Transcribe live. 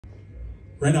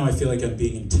Right now I feel like I'm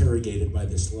being interrogated by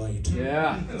this light.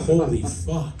 Yeah. Holy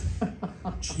fuck.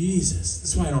 Jesus.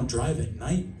 That's why I don't drive at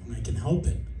night when I can help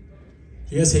it.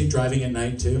 Do you guys hate driving at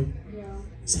night too? Yeah.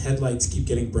 These headlights keep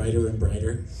getting brighter and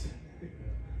brighter.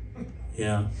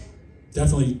 Yeah.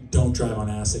 Definitely don't drive on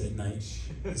acid at night.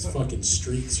 These fucking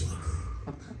streaks are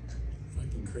like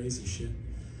fucking crazy shit.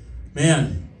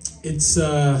 Man, it's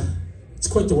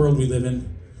quite the world we live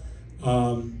in.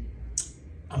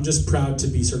 I'm just proud to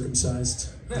be circumcised.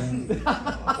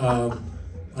 I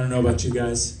don't know about you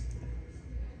guys.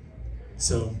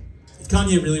 So, if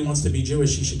Kanye really wants to be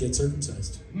Jewish, he should get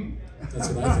circumcised. That's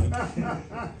what I think.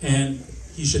 And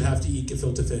he should have to eat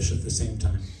gefilte fish at the same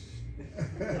time.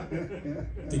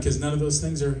 Because none of those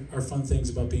things are fun things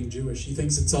about being Jewish. He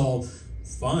thinks it's all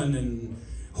fun and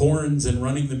horns and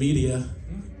running the media.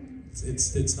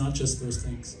 It's not just those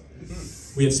things.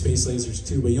 We have space lasers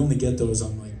too, but you only get those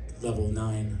on like level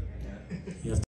 9.